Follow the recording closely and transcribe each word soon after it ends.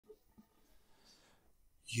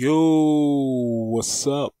Yo, what's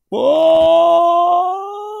up, boys?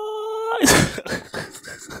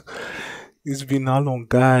 It's been how long,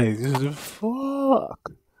 guys? Fuck.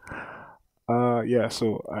 Yeah.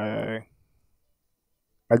 So I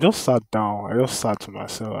just sat down. I just sat to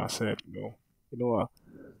myself and said, no, you know what?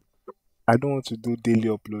 I don't want to do daily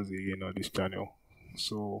uploads again on this channel.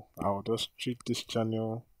 So I'll just treat this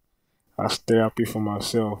channel as therapy for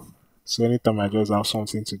myself. So anytime I just have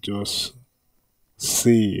something to just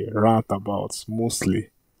say, rant about,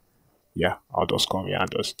 mostly, yeah, I'll just come here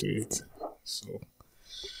and just do it. So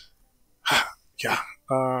yeah.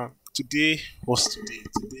 Today what's today?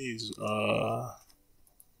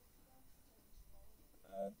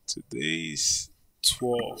 Today is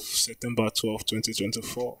 12th September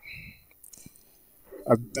 2024.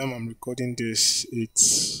 At the time I'm recording this,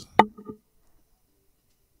 it's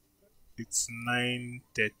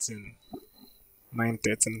 9:13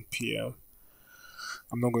 p.m.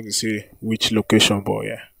 I'm not going to say which location, but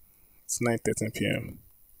yeah, it's 9:13 p.m.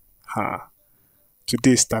 Ha.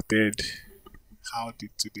 Today started. How did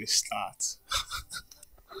today start?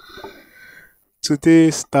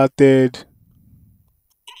 Today started.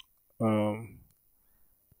 Um,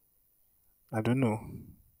 I don't know.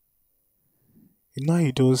 You know,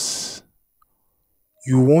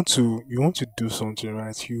 you want to do something,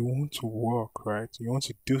 right? You want to work, right? You want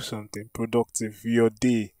to do something productive for your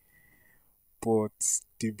day, but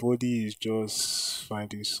the body is just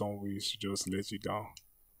finding some ways to just let you down.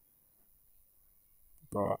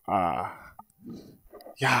 But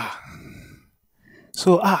yeah.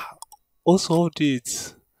 So also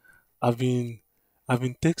updates. I've been I've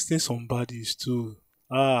been texting some buddies too.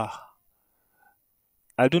 I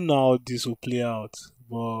don't know how this will play out,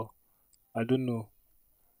 but I don't know.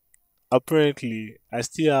 Apparently, I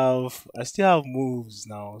still have moves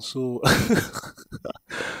now. So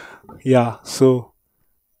yeah, so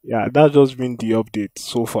yeah, that's just been the update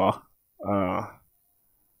so far. Uh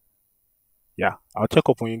yeah, I'll check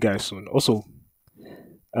up on you guys soon. Also,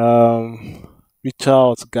 reach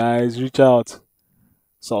out, guys, reach out.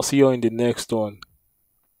 So I'll see you in the next one.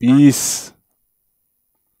 Peace.